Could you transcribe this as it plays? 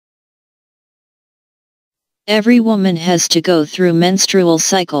Every woman has to go through menstrual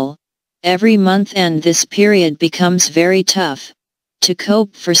cycle every month, and this period becomes very tough to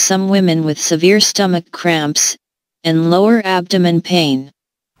cope for some women with severe stomach cramps and lower abdomen pain.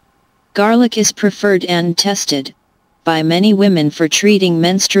 Garlic is preferred and tested by many women for treating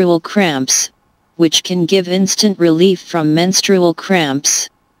menstrual cramps, which can give instant relief from menstrual cramps.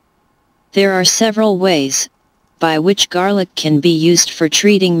 There are several ways by which garlic can be used for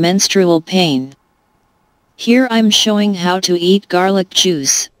treating menstrual pain. Here I'm showing how to eat garlic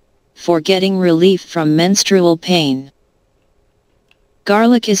juice for getting relief from menstrual pain.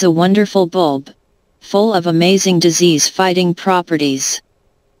 Garlic is a wonderful bulb, full of amazing disease-fighting properties.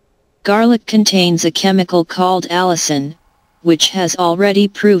 Garlic contains a chemical called allicin, which has already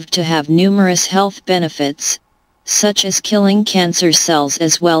proved to have numerous health benefits, such as killing cancer cells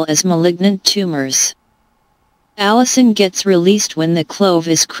as well as malignant tumors. Allicin gets released when the clove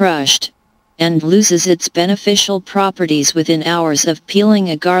is crushed, and loses its beneficial properties within hours of peeling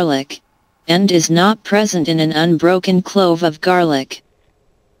a garlic, and is not present in an unbroken clove of garlic.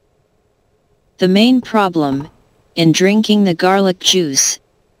 The main problem in drinking the garlic juice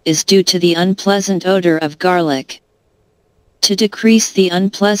is due to the unpleasant odor of garlic. To decrease the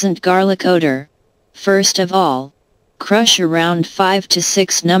unpleasant garlic odor, first of all, crush around 5 to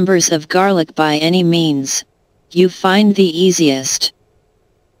 6 numbers of garlic by any means you find the easiest.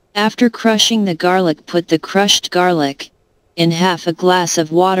 After crushing the garlic, put the crushed garlic in half a glass of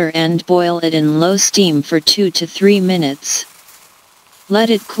water and boil it in low steam for 2 to 3 minutes. Let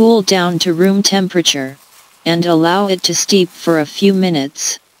it cool down to room temperature, and allow it to steep for a few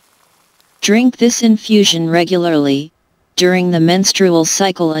minutes. Drink this infusion regularly during the menstrual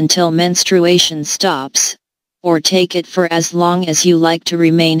cycle until menstruation stops, or take it for as long as you like to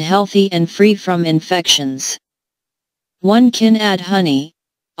remain healthy and free from infections. One can add honey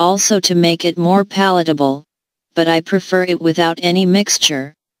also to make it more palatable, but I prefer it without any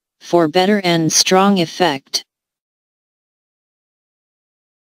mixture for better and strong effect.